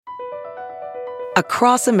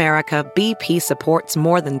Across America, BP supports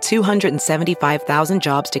more than 275,000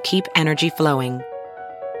 jobs to keep energy flowing.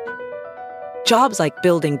 Jobs like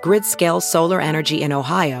building grid-scale solar energy in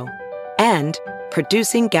Ohio and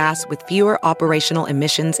producing gas with fewer operational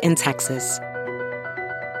emissions in Texas.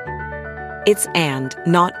 It's and,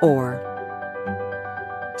 not or.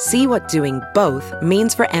 See what doing both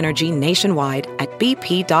means for energy nationwide at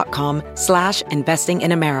bp.com/investing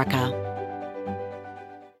in America.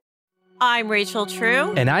 I'm Rachel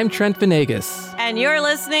True. And I'm Trent Venegas. And you're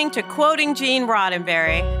listening to Quoting Gene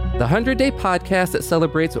Roddenberry, the 100-day podcast that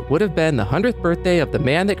celebrates what would have been the 100th birthday of the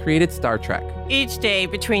man that created Star Trek. Each day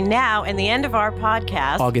between now and the end of our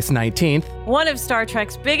podcast, August 19th, one of Star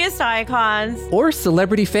Trek's biggest icons, or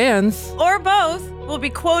celebrity fans, or both, will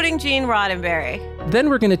be quoting Gene Roddenberry. Then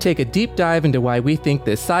we're going to take a deep dive into why we think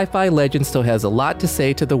this sci-fi legend still has a lot to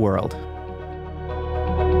say to the world.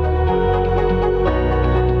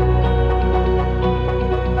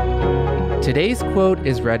 Today's quote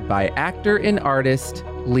is read by actor and artist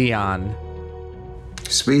Leon.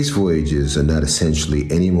 Space voyages are not essentially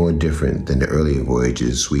any more different than the earlier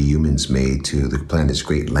voyages we humans made to the planet's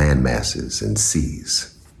great land masses and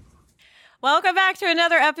seas. Welcome back to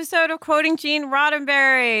another episode of Quoting Gene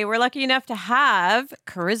Roddenberry. We're lucky enough to have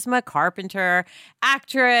Charisma Carpenter,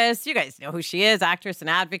 actress. You guys know who she is, actress and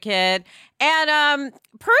advocate. And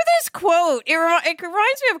per this quote, it reminds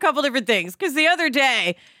me of a couple different things. Because the other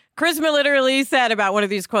day, Charisma literally said about one of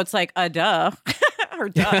these quotes like, duh. Or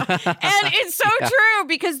duh. And it's so true,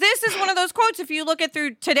 because this is one of those quotes, if you look at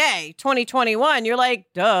through today, 2021, you're like,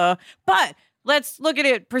 duh. But let's look at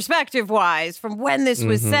it perspective-wise from when this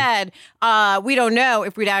was said. We don't know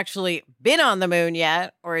if we'd actually been on the moon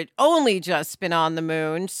yet, or it only just been on the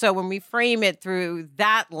moon. So when we frame it through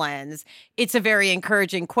that lens, it's a very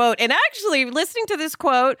encouraging quote. And actually, listening to this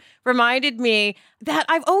quote reminded me that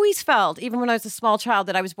I've always felt, even when I was a small child,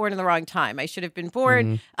 that I was born in the wrong time. I should have been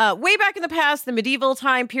born way back in the past, the medieval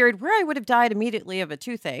time period, where I would have died immediately of a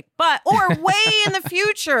toothache. Or way in the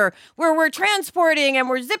future, where we're transporting and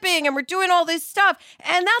we're zipping and we're doing all this stuff.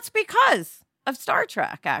 And that's because of Star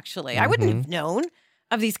Trek, actually. I wouldn't have known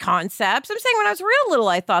of these concepts. I'm saying when I was real little,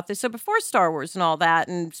 I thought this. So before Star Wars and all that,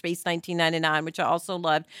 and Space 1999, which I also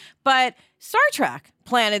loved. But Star Trek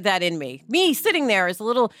planted that in me. Me sitting there as a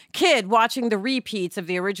little kid watching the repeats of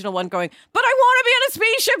the original one going, but I want to be on a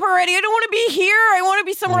spaceship already. I don't want to be here. I want to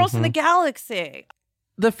be somewhere else in the galaxy.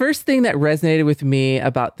 The first thing that resonated with me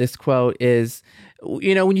about this quote is,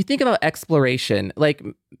 you know, when you think about exploration, like,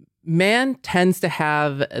 man tends to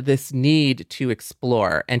have this need to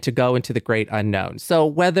explore and to go into the great unknown. So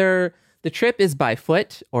whether the trip is by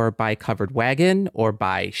foot or by covered wagon or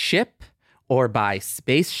by ship or by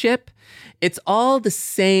spaceship, it's all the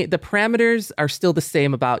same. The parameters are still the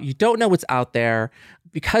same about you don't know what's out there.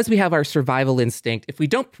 Because we have our survival instinct, if we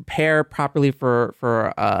don't prepare properly for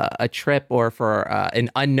a trip or for an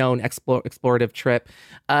unknown explorative trip,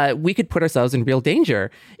 we could put ourselves in real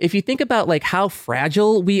danger. If you think about like how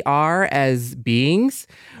fragile we are as beings,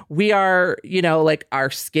 we are, you know, like our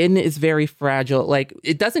skin is very fragile. Like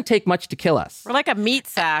it doesn't take much to kill us. We're like a meat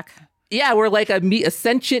sack. Yeah, we're like a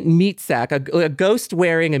sentient meat sack, a ghost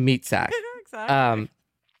wearing a meat sack. Exactly.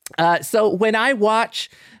 So when I watch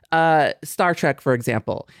Star Trek, for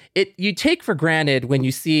example, you take for granted when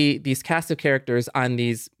you see these cast of characters on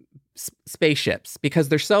these spaceships because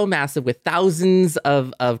they're so massive with thousands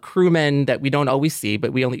of crewmen that we don't always see,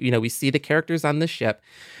 but we see the characters on the ship,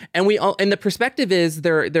 and the perspective is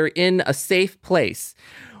they're in a safe place.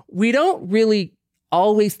 We don't really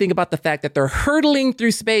always think about the fact that they're hurtling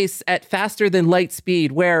through space at faster than light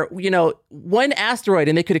speed, where, you know, one asteroid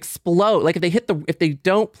and they could explode. Like if they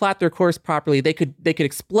don't plot their course properly, they could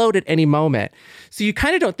explode at any moment. So you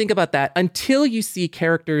kind of don't think about that until you see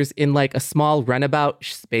characters in like a small runabout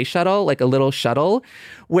space shuttle, like a little shuttle,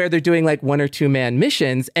 where they're doing like 1 or 2 man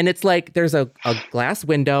missions. And it's like there's a glass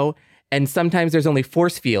window, and sometimes there's only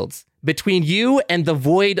force fields between you and the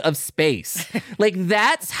void of space. Like,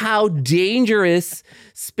 that's how dangerous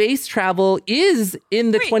space travel is in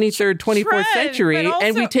the 23rd, 24th century. Also,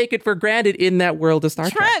 and we take it for granted in that world of Star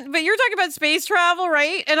Trek. But you're talking about space travel,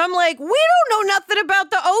 right? And I'm like, we don't know nothing about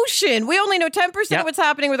the ocean. We only know 10% of what's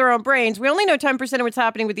happening with our own brains. We only know 10% of what's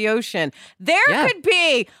happening with the ocean. There could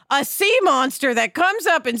be a sea monster that comes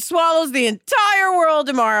up and swallows the entire world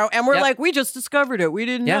tomorrow. And we're like, we just discovered it. We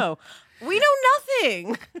didn't know. We know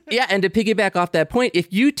nothing. Yeah, and to piggyback off that point,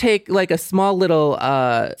 if you take like a small little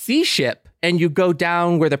sea ship and you go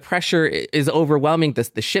down where the pressure is overwhelming,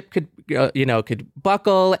 the ship could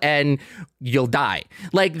buckle and you'll die.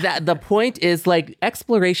 Like that. The point is, like,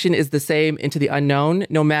 exploration is the same into the unknown,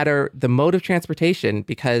 no matter the mode of transportation,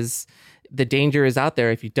 because the danger is out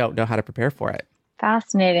there if you don't know how to prepare for it.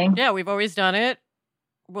 Fascinating. Yeah, we've always done it.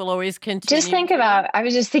 We'll always continue. Just think about, I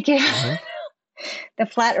was just thinking the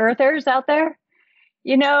flat earthers out there.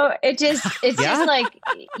 You know, it's just like,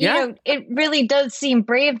 you know, it really does seem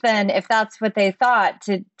brave then if that's what they thought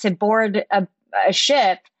to board a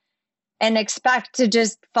ship and expect to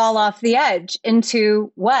just fall off the edge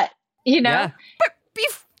into what, you know? Yeah. But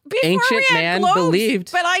before ancient we had man globes,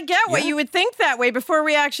 believed. But I get what you would think that way before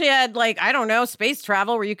we actually had, like, I don't know, space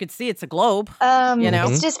travel where you could see it's a globe. You know,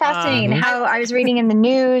 it's just fascinating how I was reading in the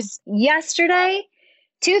news yesterday,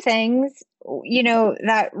 two things, you know,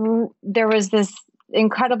 that there was this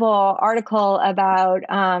incredible article about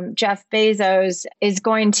Jeff Bezos is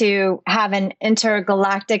going to have an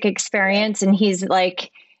intergalactic experience, and he's like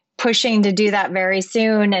pushing to do that very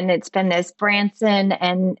soon. And it's been this Branson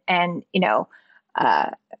and you know,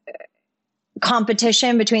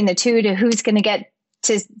 competition between the two to who's going to get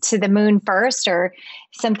to the moon first or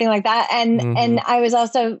something like that. And I was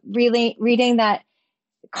also really reading that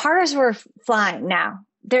cars were flying now.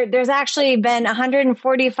 There's actually been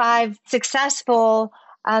 145 successful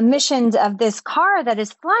missions of this car that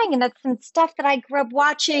is flying. And that's some stuff that I grew up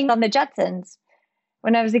watching on the Jetsons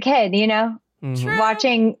when I was a kid, you know,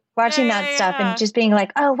 watching that stuff and just being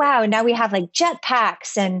like, oh, wow. Now we have like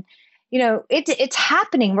jetpacks and, you know, it's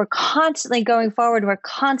happening. We're constantly going forward. We're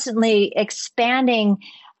constantly expanding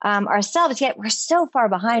ourselves, yet we're so far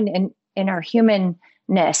behind in our humanness.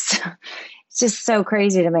 It's just so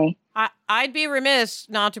crazy to me. I'd be remiss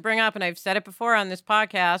not to bring up, and I've said it before on this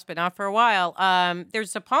podcast, but not for a while.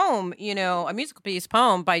 There's a poem, you know, a musical piece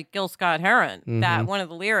poem by Gil Scott-Heron that one of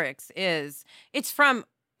the lyrics is, it's from,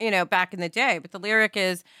 you know, back in the day, but the lyric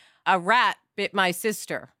is, a rat bit my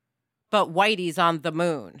sister, but Whitey's on the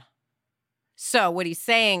moon. So what he's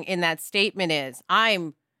saying in that statement is,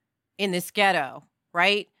 I'm in this ghetto,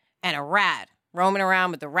 right? And a rat roaming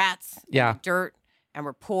around with the rats, and the dirt, and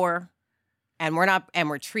we're poor. And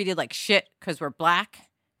we're treated like shit because we're black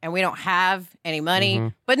and we don't have any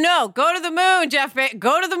money. But no, go to the moon, Jeff.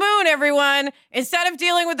 Go to the moon, everyone. Instead of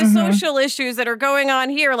dealing with the social issues that are going on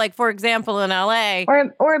here, like, for example, in LA.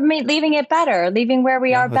 Or leaving it better, leaving where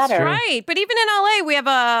we are better. True. Right. But even in LA, we have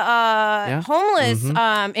a homeless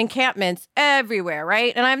encampments everywhere,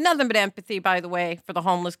 right? And I have nothing but empathy, by the way, for the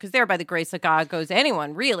homeless, because there, by the grace of God, goes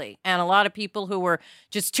anyone, really. And a lot of people who were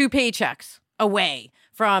just 2 paychecks away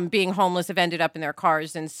from being homeless have ended up in their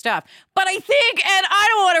cars and stuff. But I think, and I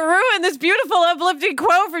don't want to ruin this beautiful uplifting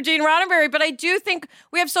quote for Gene Roddenberry, but I do think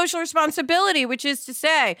we have social responsibility, which is to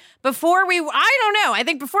say, before we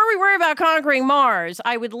worry about conquering Mars,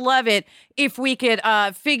 I would love it if we could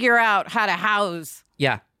figure out how to house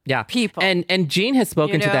people. And Gene has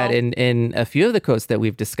spoken to that in a few of the quotes that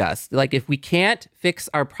we've discussed. Like, if we can't fix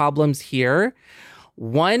our problems here,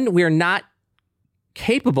 one, we're not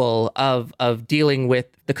capable of dealing with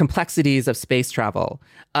the complexities of space travel.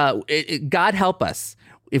 God help us.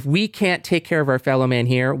 If we can't take care of our fellow man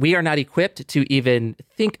here, we are not equipped to even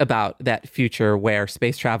think about that future where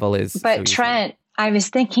space travel is. But so Trent, I was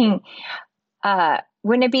thinking,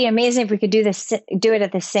 wouldn't it be amazing if we could do it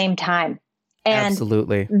at the same time? And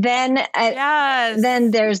absolutely. Then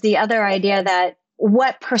there's the other idea that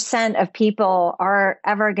what percent of people are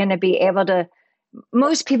ever going to be able to.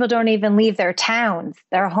 Most people don't even leave their towns,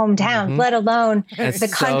 their hometowns, let alone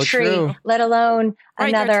the country, so let alone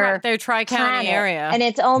another their Tri-County area. And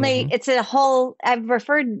it's only, it's a whole, I've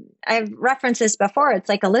referenced this before. It's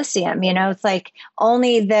like Elysium, you know, it's like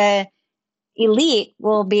only the elite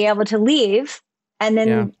will be able to leave and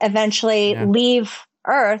then eventually leave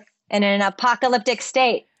Earth in an apocalyptic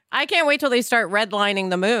state. I can't wait till they start redlining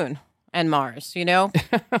the moon and Mars, you know?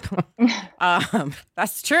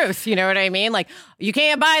 That's the truth. You know what I mean? Like, you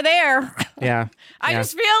can't buy there. Yeah. I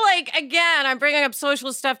just feel like, again, I'm bringing up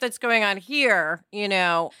social stuff that's going on here, you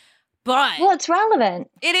know, but. Well, it's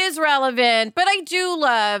relevant. It is relevant, but I do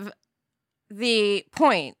love the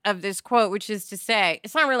point of this quote, which is to say,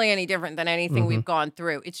 it's not really any different than anything we've gone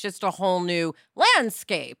through. It's just a whole new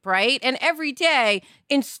landscape, right? And every day,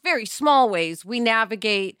 in very small ways, we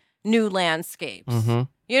navigate new landscapes.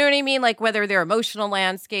 You know what I mean? Like, whether they're emotional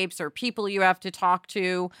landscapes or people you have to talk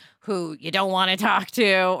to who you don't want to talk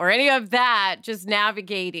to or any of that, just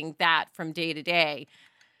navigating that from day to day.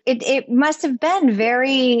 It must have been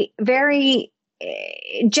very, very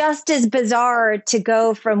just as bizarre to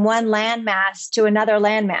go from one landmass to another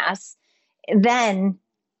landmass then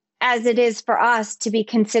as it is for us to be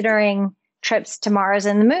considering trips to Mars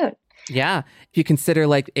and the moon. Yeah. If you consider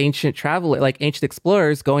like ancient travel, like ancient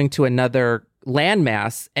explorers going to another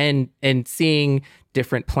landmass and seeing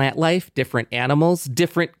different plant life, different animals,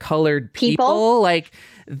 different colored people. Like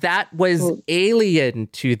that was alien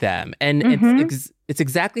to them. And it's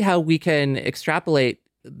exactly how we can extrapolate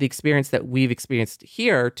the experience that we've experienced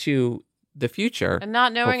here to the future. And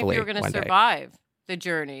not knowing if you were going to survive the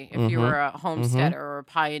journey, if you were a homesteader or a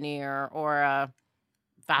pioneer or a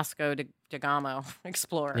Vasco da Gama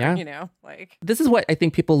explorer, like. This is what I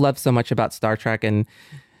think people love so much about Star Trek. And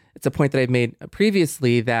it's a point that I've made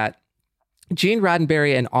previously, that Gene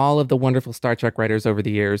Roddenberry and all of the wonderful Star Trek writers over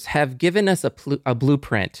the years have given us a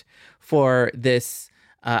blueprint for this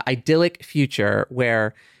idyllic future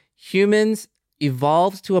where humans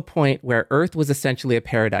evolved to a point where Earth was essentially a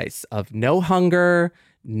paradise of no hunger,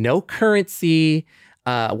 no currency,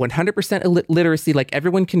 100% literacy, like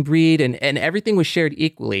everyone can read, and everything was shared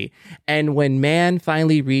equally. And when man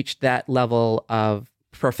finally reached that level of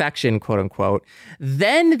perfection, quote unquote,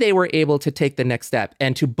 then they were able to take the next step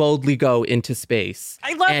and to boldly go into space.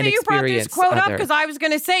 I love that you brought this quote up, because I was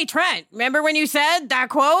going to say, Trent, remember when you said that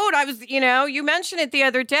quote? You mentioned it the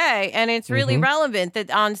other day, and it's really relevant that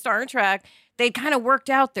on Star Trek, they kind of worked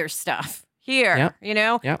out their stuff here.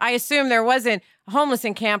 Yep. I assume there wasn't a homeless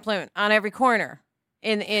encampment on every corner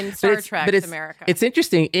in Star Trek America. It's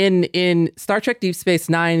interesting. In Star Trek Deep Space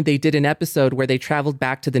Nine, they did an episode where they traveled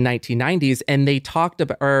back to the 1990s, and they talked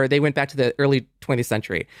about, or they went back to the early 20th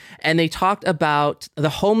century, and they talked about the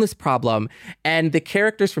homeless problem. And the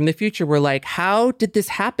characters from the future were like, how did this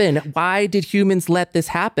happen? Why did humans let this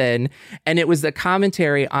happen? And it was a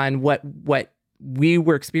commentary on what we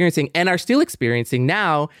were experiencing and are still experiencing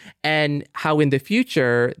now, and how in the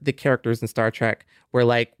future the characters in Star Trek were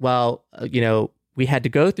like, well, we had to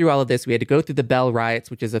go through all of this. We had to go through the Bell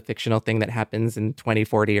riots, which is a fictional thing that happens in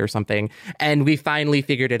 2040 or something. And we finally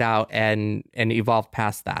figured it out and evolved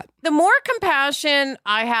past that. The more compassion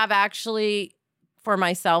I have actually for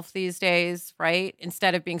myself these days, right?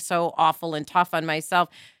 Instead of being so awful and tough on myself,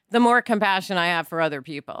 the more compassion I have for other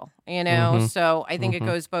people, So I think it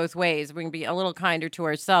goes both ways. We can be a little kinder to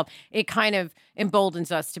ourselves. It kind of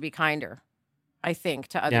emboldens us to be kinder, I think,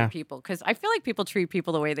 to other people. Because I feel like people treat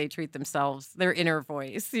people the way they treat themselves, their inner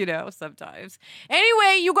voice, sometimes.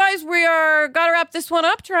 Anyway, you guys, we are got to wrap this one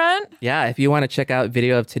up, Trent. Yeah, if you want to check out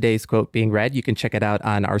video of today's quote being read, you can check it out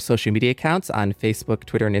on our social media accounts on Facebook,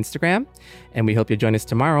 Twitter, and Instagram. And we hope you'll join us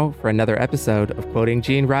tomorrow for another episode of Quoting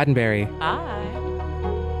Gene Roddenberry. Bye.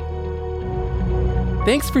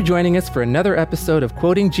 Thanks for joining us for another episode of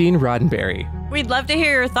Quoting Gene Roddenberry. We'd love to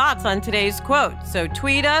hear your thoughts on today's quote, so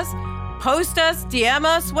tweet us, post us, DM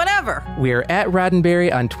us, whatever. We're at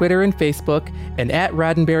Roddenberry on Twitter and Facebook, and at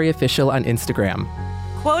Roddenberry Official on Instagram.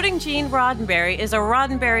 Quoting Gene Roddenberry is a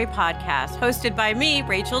Roddenberry podcast hosted by me,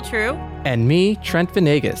 Rachel True. And me, Trent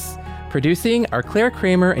Venegas. Producing are Claire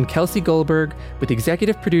Kramer and Kelsey Goldberg, with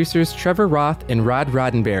executive producers Trevor Roth and Rod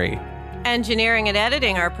Roddenberry. Engineering and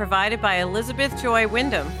editing are provided by Elizabeth Joy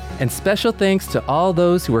Wyndham. And special thanks to all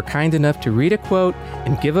those who were kind enough to read a quote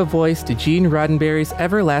and give a voice to Gene Roddenberry's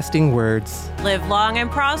everlasting words. Live long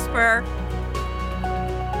and prosper.